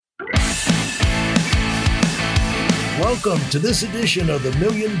Welcome to this edition of the $1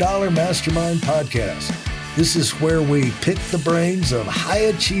 Million Mastermind Podcast. This is where we pick the brains of high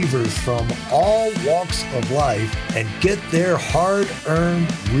achievers from all walks of life and get their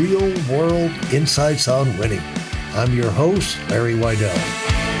hard-earned, real-world insights on winning. I'm your host, Larry Weidel.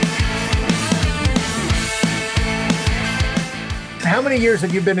 How many years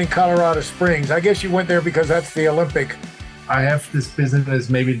have you been in Colorado Springs? I guess you went there because that's the Olympic. I have this business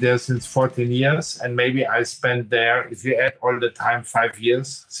maybe there since 14 years, and maybe I spent there, if you add all the time, 5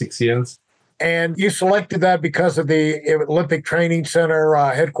 years, 6 years. And you selected that because of the Olympic Training Center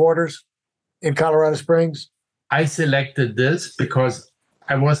headquarters in Colorado Springs? I selected this because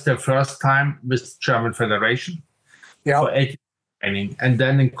I was there first time with German Federation for 8 training. And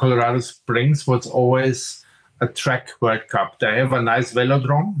then in Colorado Springs was always a track World Cup. They have a nice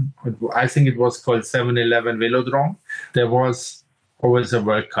velodrome. I think it was called 7-Eleven Velodrome. There was always a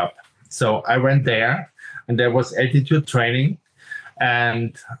World Cup. So I went there and there was altitude training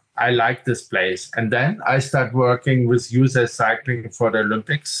and I liked this place. And then I started working with USA Cycling for the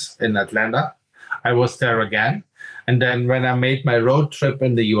Olympics in Atlanta. I was there again. And then when I made my road trip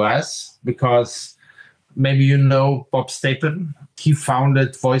in the US, because maybe you know Bob Stapleton, he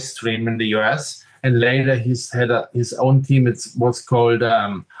founded VoiceStream in the US. And later he's had his own team. It was called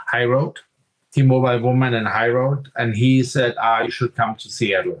High Road, T-Mobile Woman and High Road. And he said, you should come to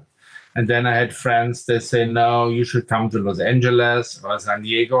Seattle. And then I had friends that say, no, you should come to Los Angeles or San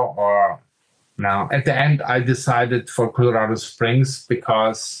Diego or no. At the end, I decided for Colorado Springs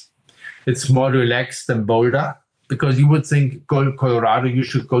because it's more relaxed than Boulder. Because you would think, go to Colorado, you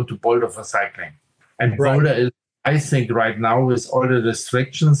should go to Boulder for cycling. And Boulder is, I think right now with all the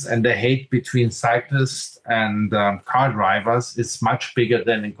restrictions and the hate between cyclists and car drivers is much bigger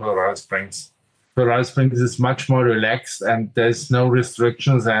than in Colorado Springs. Colorado Springs is much more relaxed and there's no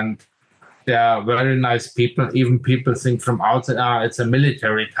restrictions and there are very nice people. Even people think from outside, it's a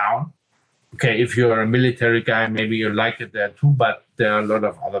military town. Okay, if you're a military guy, maybe you like it there too, but there are a lot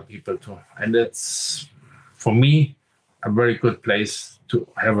of other people too. And it's, for me, a very good place to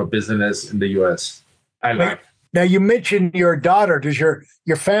have a business in the US. I like it. Now, you mentioned your daughter. Does your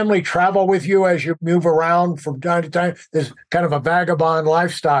family travel with you as you move around from time to time? There's kind of a vagabond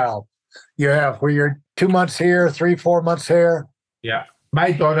lifestyle you have where you're 2 months here, 3-4 months here. Yeah.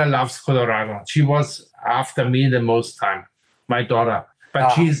 My daughter loves Colorado. She was after me the most time, my daughter. But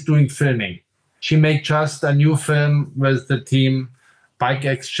she's doing filming. She made just a new film with the team, Bike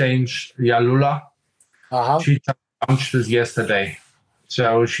Exchange Yalula. She just launched this yesterday.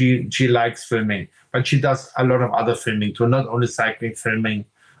 So she likes filming. But she does a lot of other filming too, not only cycling filming,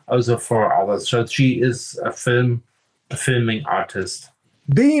 also for others. So she is a filming artist.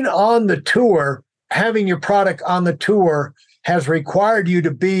 Being on the tour, having your product on the tour has required you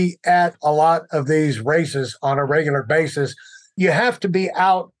to be at a lot of these races on a regular basis. You have to be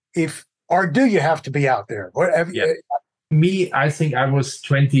out do you have to be out there? Me, I think I was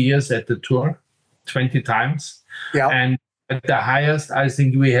 20 years at the tour, 20 times. Yeah. And at the highest, I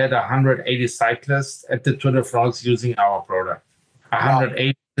think we had 180 cyclists at the Tour de France using our product.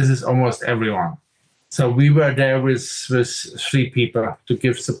 180, this is almost everyone. So we were there with 3 people to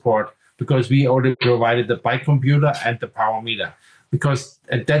give support because we already provided the bike computer and the power meter. Because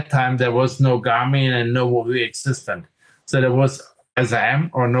at that time, there was no Garmin and no Wahoo existent. So there was SRM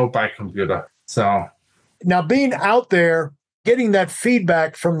or no bike computer. So now being out there, getting that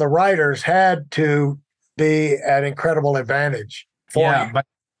feedback from the riders had to be an incredible advantage for you. But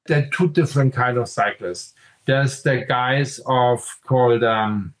there are 2 different kind of cyclists. There's the guys called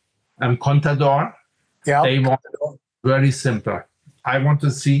Contador. Yeah. They want very simple. I want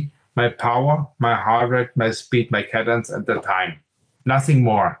to see my power, my heart rate, my speed, my cadence at the time. Nothing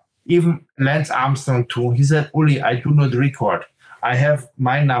more. Even Lance Armstrong too. He said, Uli, I do not record. I have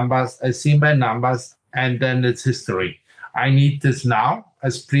my numbers. I see my numbers, and then it's history. I need this now,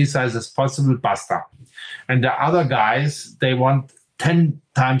 as precise as possible, basta. And the other guys, they want 10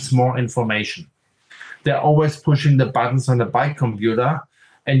 times more information. They're always pushing the buttons on the bike computer,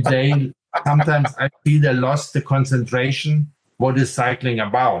 and they sometimes I feel they lost the concentration. What is cycling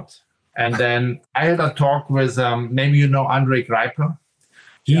about? And then I had a talk with maybe you know Andre Greipel.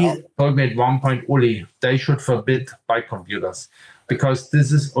 He told me at one point, Uli, they should forbid bike computers because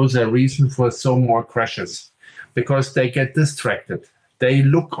this is also a reason for so more crashes because they get distracted. They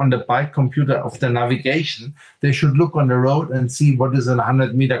look on the bike computer of the navigation. They should look on the road and see what is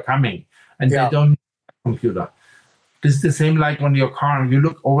 100 meter coming. And they don't need a computer. This is the same like on your car. You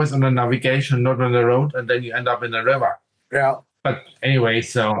look always on the navigation, not on the road, and then you end up in a river. Yeah. But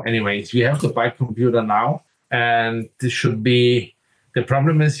anyways, we have the bike computer now, and this should be The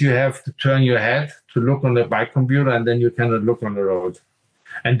problem is you have to turn your head to look on the bike computer, and then you cannot look on the road.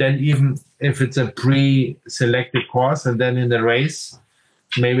 And then even if it's a pre-selected course, and then in the race,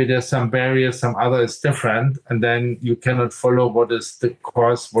 maybe there's some barriers, some other is different, and then you cannot follow what is the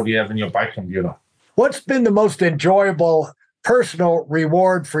course, what you have in your bike computer. What's been the most enjoyable personal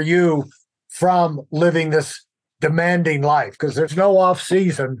reward for you from living this demanding life? Because there's no off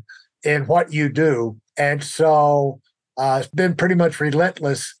season in what you do. And so it's been pretty much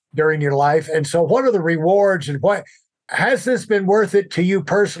relentless during your life. And so what are the rewards, and what has this been worth it to you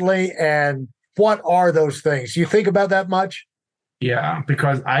personally? And what are those things? Do you think about that much? Yeah,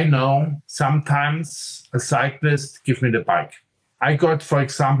 because I know sometimes a cyclist gives me the bike. I got, for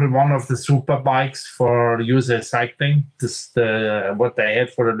example, one of the super bikes for USA Cycling, what they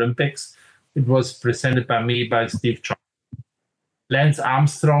had for the Olympics. It was presented by me by Steve Jobs. Lance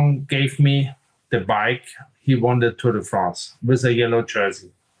Armstrong gave me the bike. He won the Tour de France with a yellow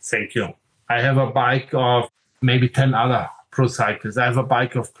jersey. Thank you. I have a bike of maybe 10 other pro cyclists. I have a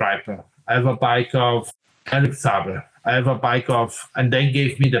bike of Kreiper. I have a bike of Alex Zabel. I have a bike of, and they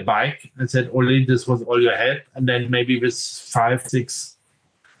gave me the bike and said, Oli, this was all you had. And then maybe with 5, 6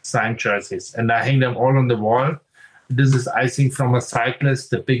 signed jerseys. And I hang them all on the wall. This is, I think, from a cyclist,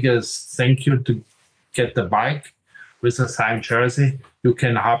 the biggest thank you to get the bike with a signed jersey. You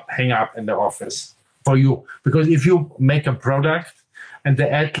can hang up in the office for you. Because if you make a product and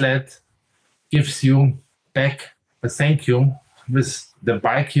the athlete gives you back a thank you with the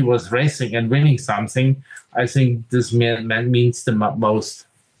bike he was racing and winning something, I think this means the most.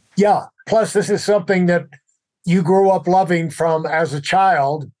 Yeah. Plus, this is something that you grew up loving from as a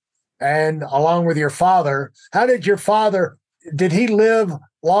child, and along with your father. How did your father, did he live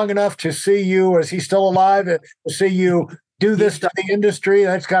long enough to see you, is he still alive, to see you do this to the industry?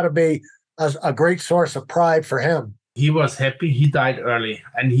 That's got to be a great source of pride for him. He was happy. He died early,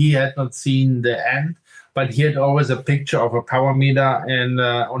 and he had not seen the end, but he had always a picture of a power meter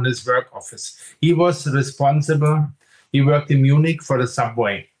on his work office. He was responsible. He worked in Munich for the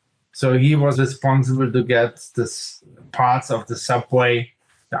subway. So he was responsible to get the parts of the subway,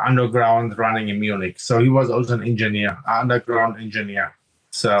 the underground, running in Munich. So he was also an engineer, underground engineer.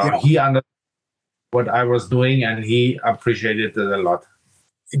 So he understood what I was doing, and he appreciated it a lot.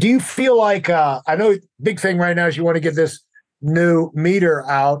 Do you feel like, I know big thing right now is you want to get this new meter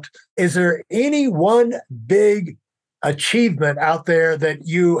out. Is there any one big achievement out there that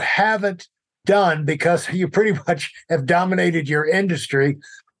you haven't done because you pretty much have dominated your industry,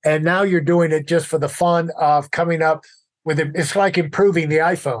 and now you're doing it just for the fun of coming up with it? It's like improving the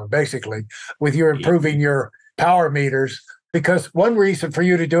iPhone, basically, with your improving your power meters. Because one reason for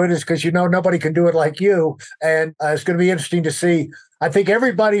you to do it is because you know nobody can do it like you. And it's going to be interesting to see. I think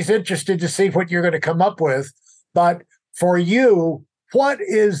everybody's interested to see what you're going to come up with. But for you, what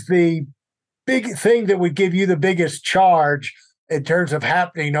is the big thing that would give you the biggest charge in terms of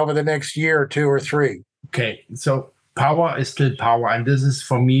happening over the next year or 2 or 3? Okay, so power is still power. And this is,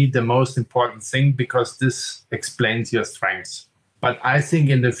 for me, the most important thing, because this explains your strengths. But I think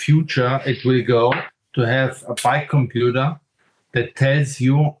in the future, it will go to have a bike computer that tells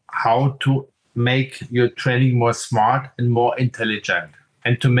you how to make your training more smart and more intelligent.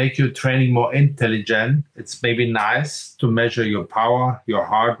 And to make your training more intelligent, it's maybe nice to measure your power, your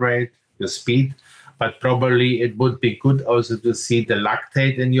heart rate, your speed, but probably it would be good also to see the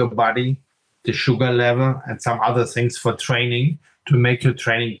lactate in your body, the sugar level, and some other things for training to make your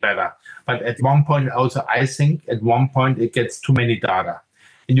training better. But at one point also, I think at one point it gets too many data,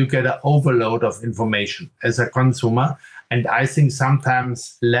 and you get an overload of information as a consumer. And I think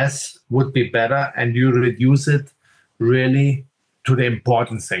sometimes less would be better, and you reduce it really to the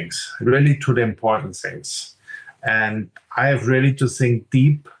important things, And I have really to think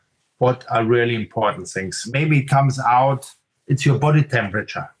deep what are really important things. Maybe it comes out, it's your body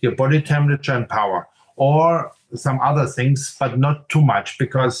temperature and power, or some other things, but not too much,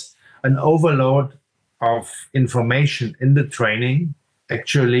 because an overload of information in the training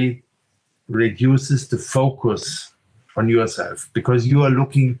actually reduces the focus on yourself, because you are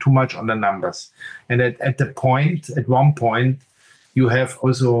looking too much on the numbers. And at one point, you have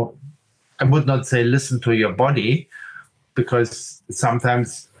also, I would not say listen to your body, because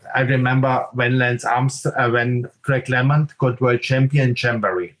sometimes I remember when when Greg LeMond got world champion in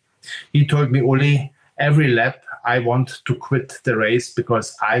Jamboree, he told me, Uli, every lap I want to quit the race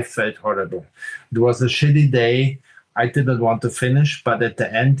because I felt horrible. It was a shitty day. I didn't want to finish, but at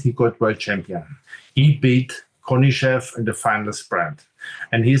the end, he got world champion. He beat Konishev in the final sprint.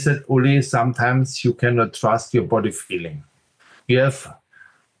 And he said, Uli, sometimes you cannot trust your body feeling. You have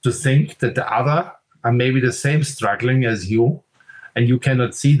to think that the other are maybe the same struggling as you, and you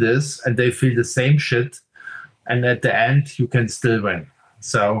cannot see this, and they feel the same shit. And at the end, you can still win.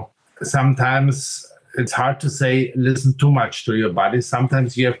 So sometimes it's hard to say, listen too much to your body.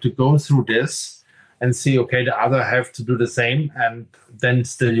 Sometimes you have to go through this and see, okay, the other have to do the same, and then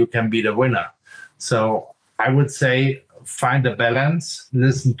still you can be the winner. So I would say find a balance,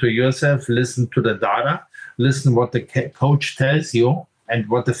 listen to yourself, listen to the data, listen what the coach tells you and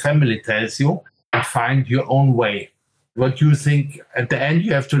what the family tells you, and find your own way. What you think, at the end,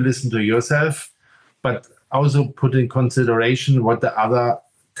 you have to listen to yourself, but also put in consideration what the other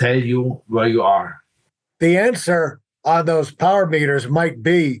tell you where you are. The answer on those power meters might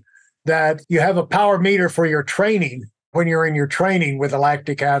be that you have a power meter for your training when you're in your training with the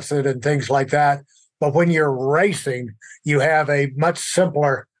lactic acid and things like that. But when you're racing, you have a much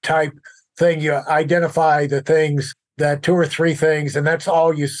simpler type thing. You identify the things, that 2 or 3 things, and that's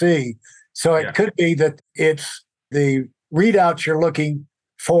all you see. So it could be that it's the readouts you're looking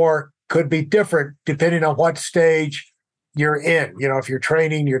for could be different depending on what stage you're in. You know, if you're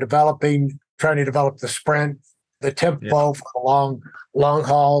training, you're developing, trying to develop the sprint, the tempo for the long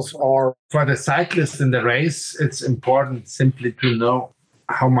hauls, or for the cyclist in the race, it's important simply to know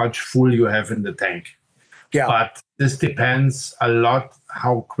how much fuel you have in the tank. Yeah. But this depends a lot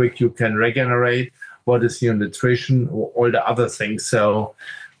how quick you can regenerate, what is your nutrition, or all the other things. So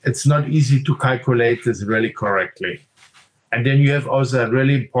it's not easy to calculate this really correctly. And then you have also a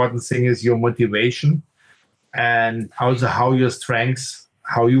really important thing is your motivation, and also how your strengths,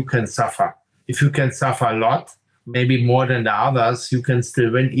 how you can suffer. If you can suffer a lot, maybe more than the others, you can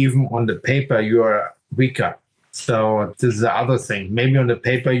still win. Even on the paper, you are weaker. So this is the other thing. Maybe on the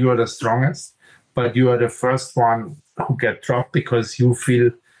paper, you are the strongest, but you are the first one who get dropped because you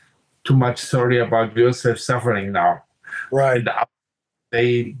feel too much sorry about yourself suffering now. Right. And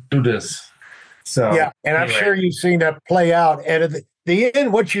they do this. So yeah, and anyway. I'm sure you've seen that play out. And at the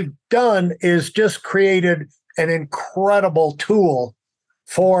end, what you've done is just created an incredible tool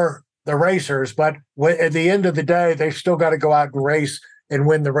for the racers. But at the end of the day, they've still got to go out and race and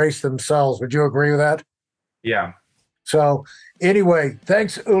win the race themselves. Would you agree with that? Yeah. So anyway,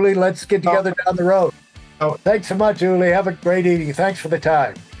 thanks, Uli. Let's get together down the road. Thanks so much, Uli. Have a great evening. Thanks for the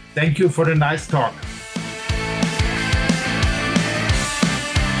time. Thank you for the nice talk.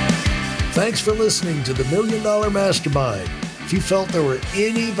 Thanks for listening to the $1 Million Mastermind. If you felt there were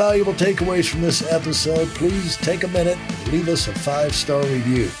any valuable takeaways from this episode, please take a minute and leave us a 5-star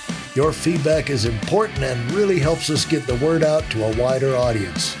review. Your feedback is important and really helps us get the word out to a wider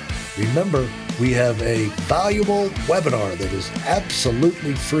audience. Remember, we have a valuable webinar that is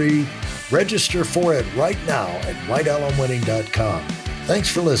absolutely free. Register for it right now at whitealumwinning.com. Thanks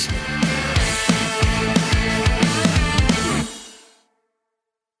for listening.